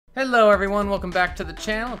Hello everyone, welcome back to the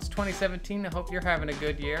channel. It's 2017, I hope you're having a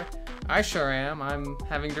good year. I sure am. I'm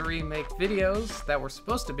having to remake videos that were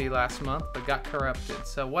supposed to be last month but got corrupted.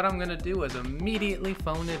 So what I'm gonna do is immediately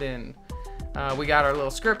phone it in. We got our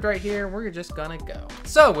little script right here, we're just gonna go.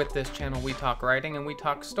 So with this channel we talk writing and we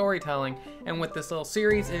talk storytelling, and what this little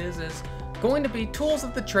series is going to be tools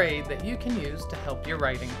of the trade that you can use to help your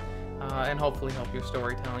writing and hopefully help your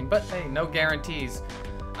storytelling. But hey, no guarantees.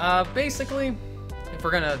 Basically, if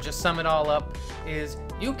we're gonna just sum it all up, is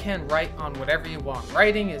you can write on whatever you want.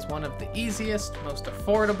 Writing is one of the easiest, most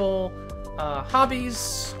affordable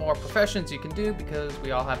hobbies or professions you can do because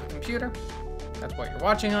we all have a computer. That's what you're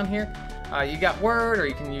watching on here. You got Word, or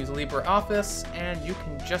you can use LibreOffice, and you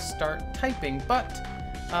can just start typing. But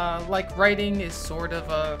like writing is sort of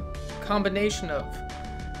a combination of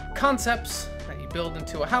concepts that you build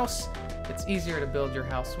into a house. It's easier to build your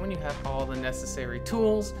house when you have all the necessary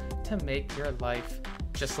tools to make your life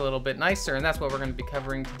just a little bit nicer, and that's what we're going to be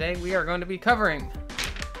covering today. We are going to be covering,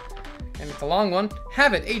 and it's a long one,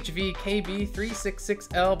 Havit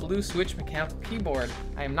HV-KB366l Blue Switch Mechanical Keyboard.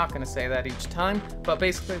 I am not going to say that each time, but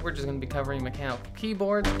basically we're just going to be covering mechanical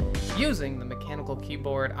keyboards using the mechanical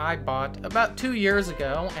keyboard I bought about 2 years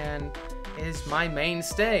ago and is my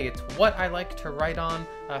mainstay. It's what I like to write on,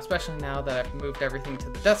 especially now that I've moved everything to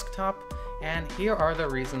the desktop, and here are the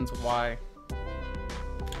reasons why.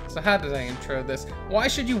 So how did I intro this? Why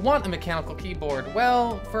should you want a mechanical keyboard?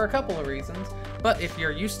 Well, for a couple of reasons. But if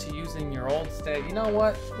you're used to using your old you know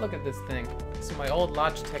what? Look at this thing. This is my old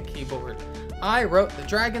Logitech keyboard. I wrote the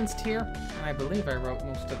Dragon's Tear, and I believe I wrote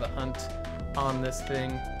most of the Hunt on this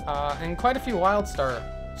thing, and quite a few WildStar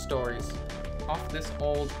stories off this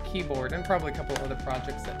old keyboard, and probably a couple other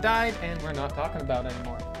projects that died and we're not talking about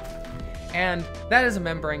anymore. And that is a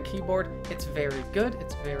membrane keyboard. It's very good,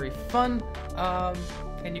 it's very fun,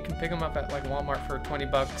 and you can pick them up at like Walmart for 20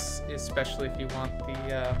 bucks, especially if you want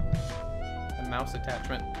the mouse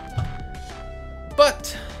attachment.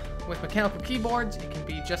 But with mechanical keyboards, it can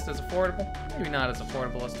be just as affordable, maybe not as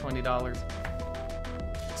affordable as $20.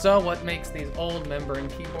 So what makes these old membrane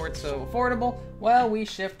keyboards so affordable? Well, we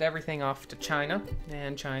shipped everything off to China,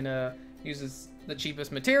 and China uses the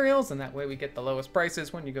cheapest materials, and that way we get the lowest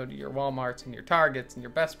prices when you go to your Walmarts and your Targets and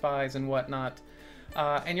your Best Buys and whatnot.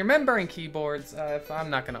 And your membrane keyboards, if I'm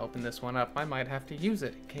not going to open this one up, I might have to use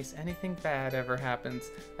it in case anything bad ever happens.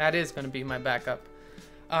 That is going to be my backup.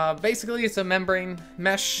 Basically, it's a membrane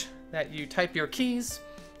mesh that you type your keys,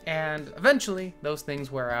 and eventually those things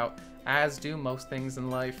wear out, as do most things in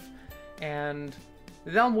life. And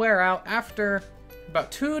they'll wear out after about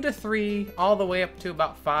 2 to 3, all the way up to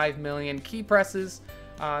about 5 million key presses.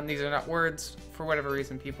 And these are not words. For whatever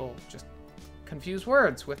reason, people just confuse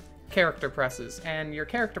words with character presses, and your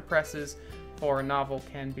character presses for a novel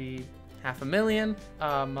can be 500,000.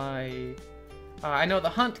 I know the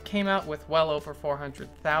Hunt came out with well over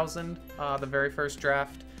 400,000, the very first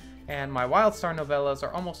draft, and my WildStar novellas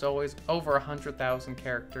are almost always over 100,000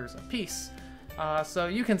 characters a piece. So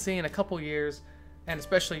you can see in a couple years, and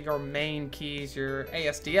especially your main keys, your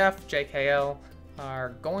ASDF, JKL,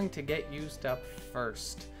 are going to get used up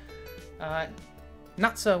first.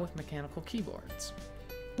 Not so with mechanical keyboards.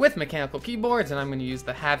 With mechanical keyboards, and I'm going to use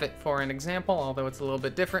the Havit for an example, although it's a little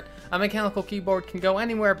bit different, a mechanical keyboard can go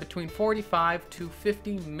anywhere between 45 to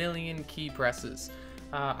 50 million key presses.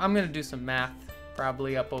 I'm going to do some math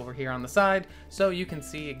probably up over here on the side, so you can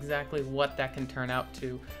see exactly what that can turn out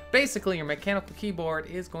to. Basically, your mechanical keyboard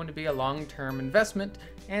is going to be a long-term investment,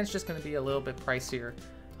 and it's just going to be a little bit pricier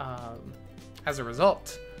as a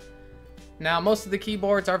result. Now, most of the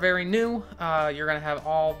keyboards are very new. You're going to have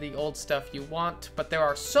all the old stuff you want, but there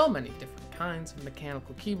are so many different kinds of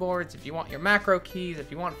mechanical keyboards. If you want your macro keys, if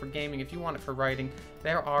you want it for gaming, if you want it for writing,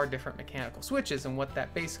 there are different mechanical switches, and what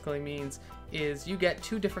that basically means is you get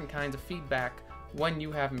 2 different kinds of feedback when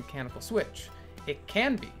you have a mechanical switch. It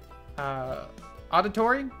can be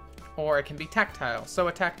auditory, or it can be tactile. So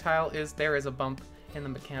a tactile is there is a bump in the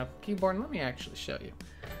mechanical keyboard, and let me actually show you.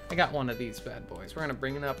 I got one of these bad boys. We're going to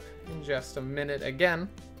bring it up in just a minute again.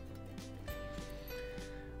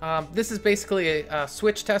 This is basically a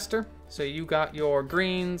switch tester. So you got your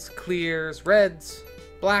greens, clears, reds,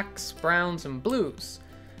 blacks, browns, and blues.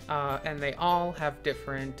 And they all have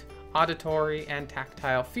different auditory and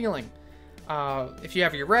tactile feeling. If you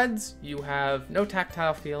have your reds, you have no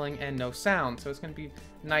tactile feeling and no sound. So it's going to be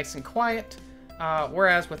nice and quiet.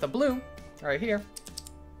 Whereas with a blue, right here,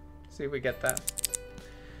 see if we get that.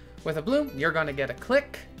 With a blue, you're going to get a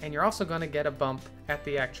click, and you're also going to get a bump at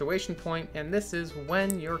the actuation point, and this is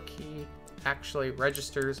when your key actually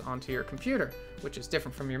registers onto your computer, which is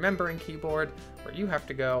different from your membrane keyboard, where you have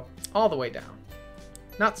to go all the way down.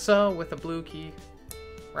 Not so with a blue key,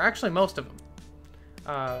 or actually most of them.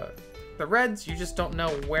 The reds, you just don't know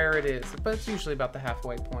where it is, but it's usually about the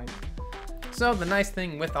halfway point. So the nice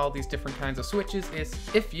thing with all these different kinds of switches is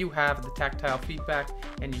if you have the tactile feedback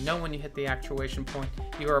and you know when you hit the actuation point,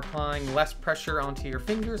 you are applying less pressure onto your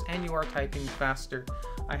fingers and you are typing faster.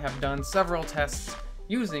 I have done several tests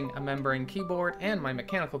using a membrane keyboard and my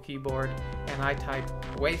mechanical keyboard, and I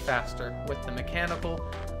type way faster with the mechanical,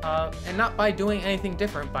 and not by doing anything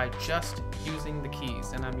different, by just using the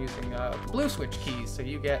keys. And I'm using blue switch keys, so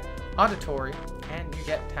you get auditory and you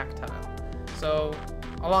get tactile. So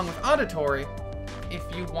along with auditory, if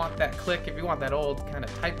you want that click, if you want that old kind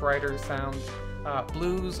of typewriter sound,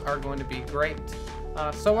 blues are going to be great.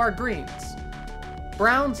 So are greens.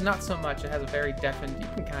 Browns, not so much. It has a very deafened, you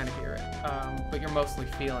can kind of hear it, but you're mostly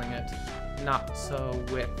feeling it. Not so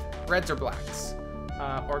with reds or blacks,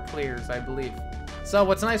 or clears, I believe. So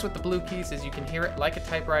what's nice with the blue keys is you can hear it like a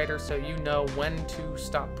typewriter, so you know when to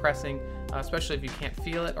stop pressing, especially if you can't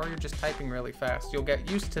feel it or you're just typing really fast. You'll get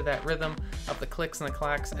used to that rhythm of the clicks and the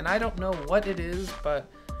clacks, and I don't know what it is, but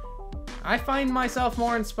I find myself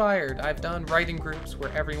more inspired. I've done writing groups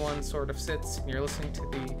where everyone sort of sits and you're listening to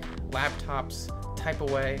the laptops type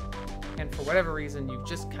away, and for whatever reason you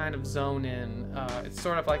just kind of zone in. It's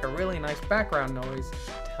sort of like a really nice background noise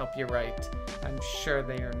to help you write. I'm sure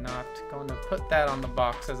they are not going to put that on the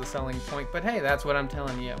box as a selling point, but hey, that's what I'm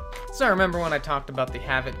telling you. So remember when I talked about the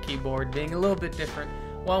Havit keyboard being a little bit different?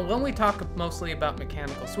 Well, when we talk mostly about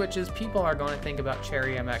mechanical switches, people are going to think about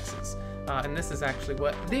Cherry MXs. And this is actually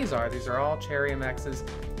what these are. These are all Cherry MXs.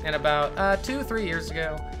 And about 2-3 years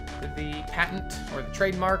ago, the patent or the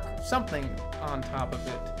trademark, something on top of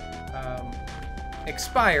it,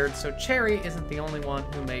 expired. So Cherry isn't the only one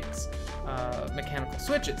who makes mechanical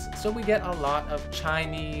switches. So we get a lot of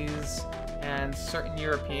Chinese and certain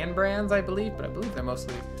European brands, I believe, but I believe they're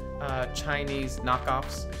mostly Chinese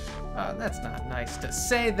knockoffs. That's not nice to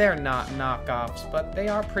say. They're not knockoffs, but they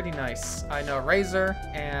are pretty nice. I know Razer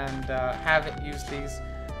and Havit use these.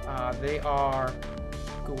 They are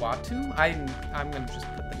Guatu. I'm going to just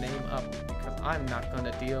put the name up because I'm not going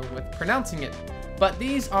to deal with pronouncing it. But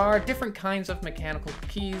these are different kinds of mechanical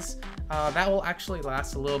keys that will actually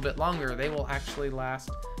last a little bit longer. They will actually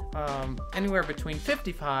last anywhere between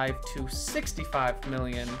 55 to 65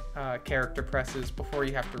 million character presses before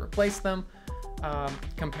you have to replace them,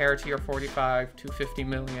 compared to your 45 to 50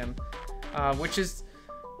 million, which is,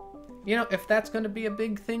 you know, if that's going to be a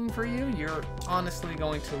big thing for you, you're honestly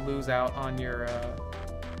going to lose out on your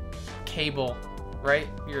cable, right?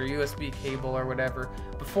 Your USB cable or whatever,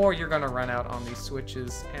 before you're going to run out on these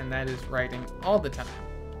switches, and that is writing all the time.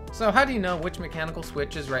 So how do you know which mechanical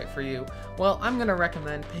switch is right for you? Well, I'm going to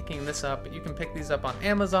recommend picking this up, but you can pick these up on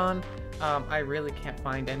Amazon. I really can't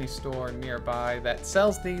find any store nearby that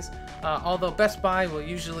sells these, although Best Buy will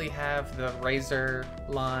usually have the Razer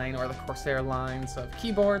line or the Corsair lines of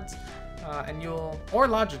keyboards, or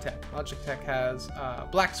Logitech. Logitech has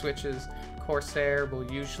black switches. Corsair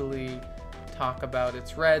will usually talk about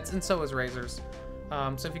its reds, and so is Razer's.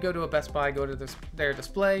 So if you go to a Best Buy, go to their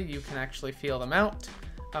display, you can actually feel them out.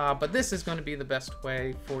 But this is going to be the best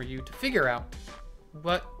way for you to figure out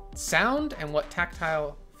what sound and what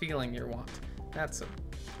tactile feeling you want. That's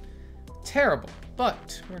terrible,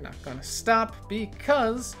 but we're not going to stop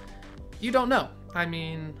because you don't know. I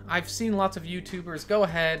mean, I've seen lots of YouTubers go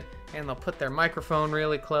ahead and they'll put their microphone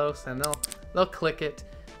really close and they'll click it,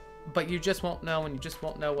 but you just won't know, and you just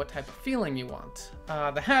won't know what type of feeling you want.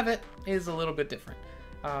 The Havit is a little bit different.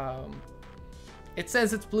 It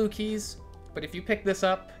says it's blue keys, but if you pick this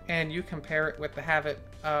up and you compare it with the Havit,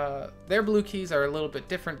 their blue keys are a little bit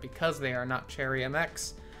different because they are not Cherry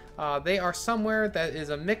MX. They are somewhere that is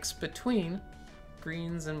a mix between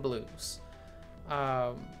greens and blues.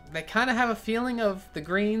 They kind of have a feeling of the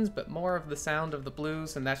greens, but more of the sound of the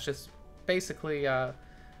blues, and that's just basically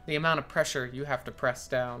the amount of pressure you have to press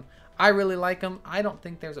down. I really like them. I don't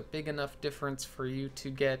think there's a big enough difference for you to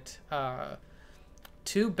get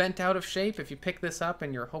too bent out of shape if you pick this up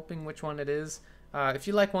and you're hoping which one it is. If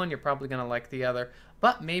you like one, you're probably going to like the other.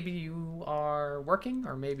 But maybe you are working,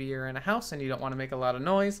 or maybe you're in a house and you don't want to make a lot of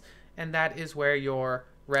noise, and that is where your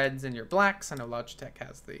reds and your blacks, I know Logitech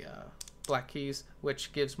has the black keys,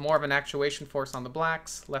 which gives more of an actuation force on the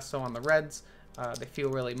blacks, less so on the reds. They feel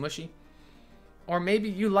really mushy. Or maybe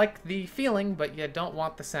you like the feeling, but you don't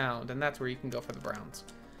want the sound, and that's where you can go for the browns.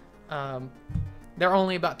 They're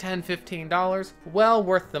only about $10, $15, well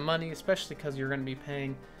worth the money, especially because you're going to be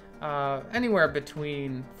paying anywhere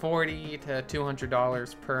between $40 to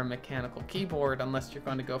 $200 per mechanical keyboard, unless you're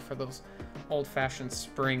going to go for those old-fashioned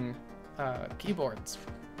spring keyboards.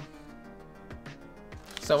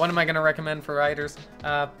 So what am I going to recommend for riders?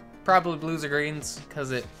 Probably blues or greens,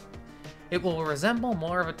 because it will resemble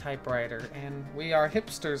more of a typewriter, and we are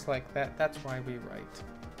hipsters like that. That's why we write.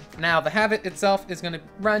 Now, the Havit itself is going to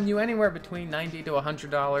run you anywhere between $90 to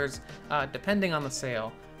 $100, depending on the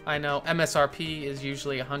sale. I know MSRP is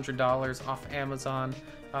usually $100 off Amazon.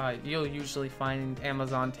 You'll usually find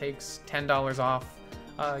Amazon takes $10 off.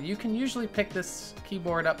 You can usually pick this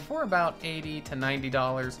keyboard up for about $80 to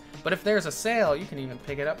 $90, but if there's a sale, you can even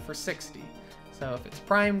pick it up for $60. So if it's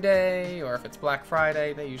Prime Day or if it's Black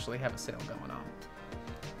Friday, they usually have a sale going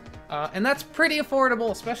on. And that's pretty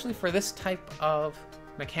affordable, especially for this type of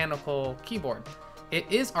mechanical keyboard. It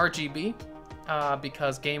is RGB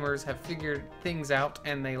because gamers have figured things out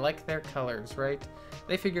and they like their colors, right?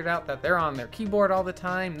 They figured out that they're on their keyboard all the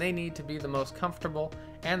time, they need to be the most comfortable,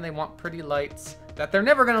 and they want pretty lights that they're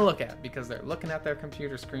never going to look at because they're looking at their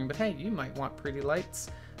computer screen. But hey, you might want pretty lights,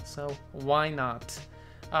 so why not?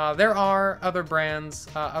 There are other brands,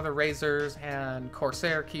 other Razers and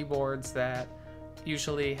Corsair keyboards that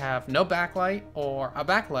usually have no backlight or a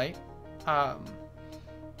backlight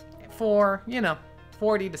for, you know,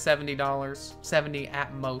 $40 to $70, $70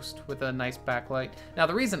 at most with a nice backlight. Now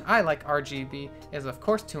the reason I like RGB is of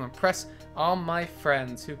course to impress all my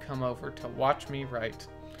friends who come over to watch me write.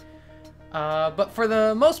 But for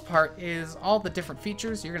the most part is all the different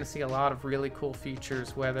features. You're going to see a lot of really cool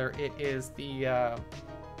features, whether it is the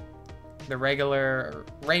regular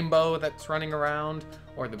rainbow that's running around,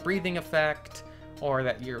 or the breathing effect, or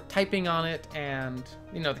that you're typing on it and,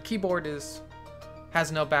 you know, the keyboard has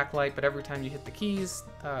no backlight, but every time you hit the keys,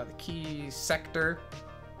 the key sector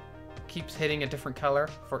keeps hitting a different color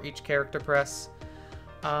for each character press.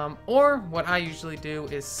 Or what I usually do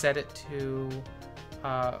is set it to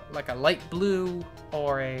like a light blue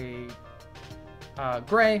or a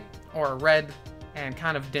gray or a red, and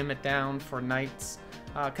kind of dim it down for nights,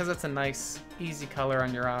 because it's a nice, easy color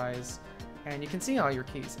on your eyes. And you can see all your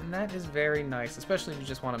keys, and that is very nice, especially if you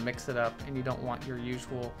just want to mix it up and you don't want your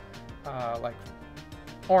usual like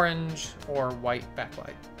orange or white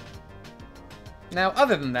backlight. Now,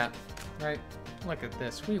 other than that, right, look at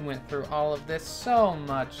this. We went through all of this so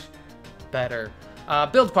much better.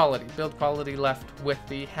 Build quality left with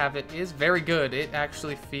the Havit is very good. It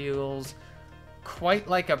actually feels quite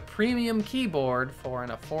like a premium keyboard for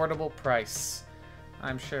an affordable price.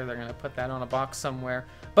 I'm sure they're going to put that on a box somewhere,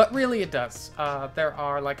 but really it does. There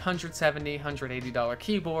are like $170, $180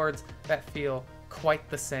 keyboards that feel quite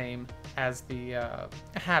the same as the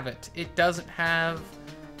Havit. It doesn't have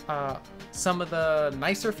some of the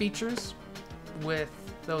nicer features with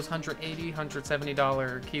those $180,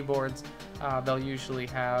 $170 keyboards. They'll usually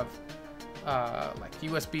have like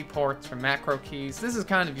USB ports for macro keys. This is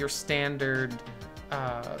kind of your standard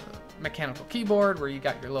mechanical keyboard where you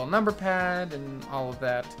got your little number pad and all of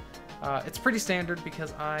that. It's pretty standard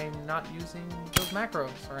because I'm not using those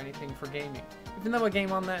macros or anything for gaming, even though I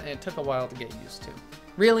game on that and it took a while to get used to.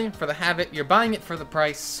 Really, for the Havit, you're buying it for the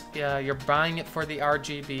price, you're buying it for the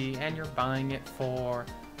RGB, and you're buying it for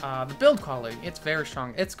the build quality. It's very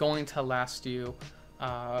strong. It's going to last you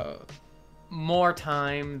more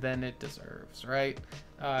time than it deserves, right?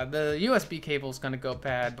 The USB cable is going to go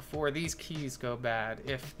bad before these keys go bad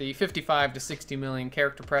if the 55 to 60 million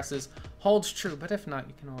character presses holds true, but if not,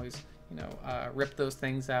 you can always, you know, rip those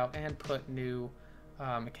things out and put new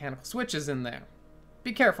mechanical switches in there.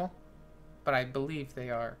 Be careful, but I believe they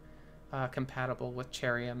are compatible with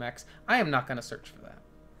Cherry MX. I am not going to search for that.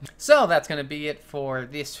 So that's going to be it for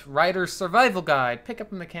this Writer's Survival Guide. Pick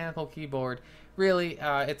up a mechanical keyboard. Really,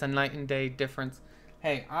 it's a night and day difference.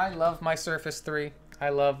 Hey, I love my Surface 3. I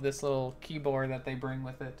love this little keyboard that they bring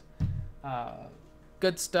with it.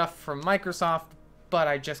 Good stuff from Microsoft, but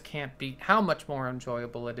I just can't beat how much more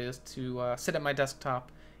enjoyable it is to sit at my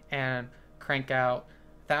desktop and crank out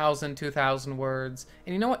 1,000, 2,000 words.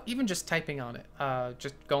 And you know what? Even just typing on it,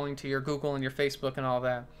 just going to your Google and your Facebook and all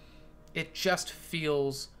that, it just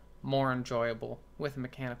feels more enjoyable with a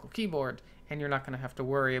mechanical keyboard, and you're not going to have to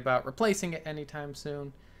worry about replacing it anytime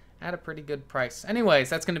soon at a pretty good price. Anyways,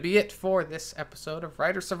 that's going to be it for this episode of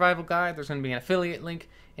Writer's Survival Guide. There's going to be an affiliate link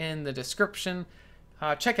in the description.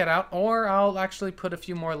 Check it out, or I'll actually put a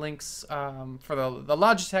few more links for the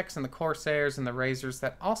Logitechs and the Corsairs and the Razers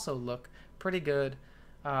that also look pretty good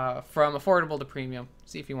from affordable to premium.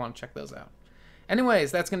 See if you want to check those out.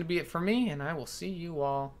 Anyways, that's going to be it for me, and I will see you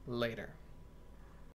all later.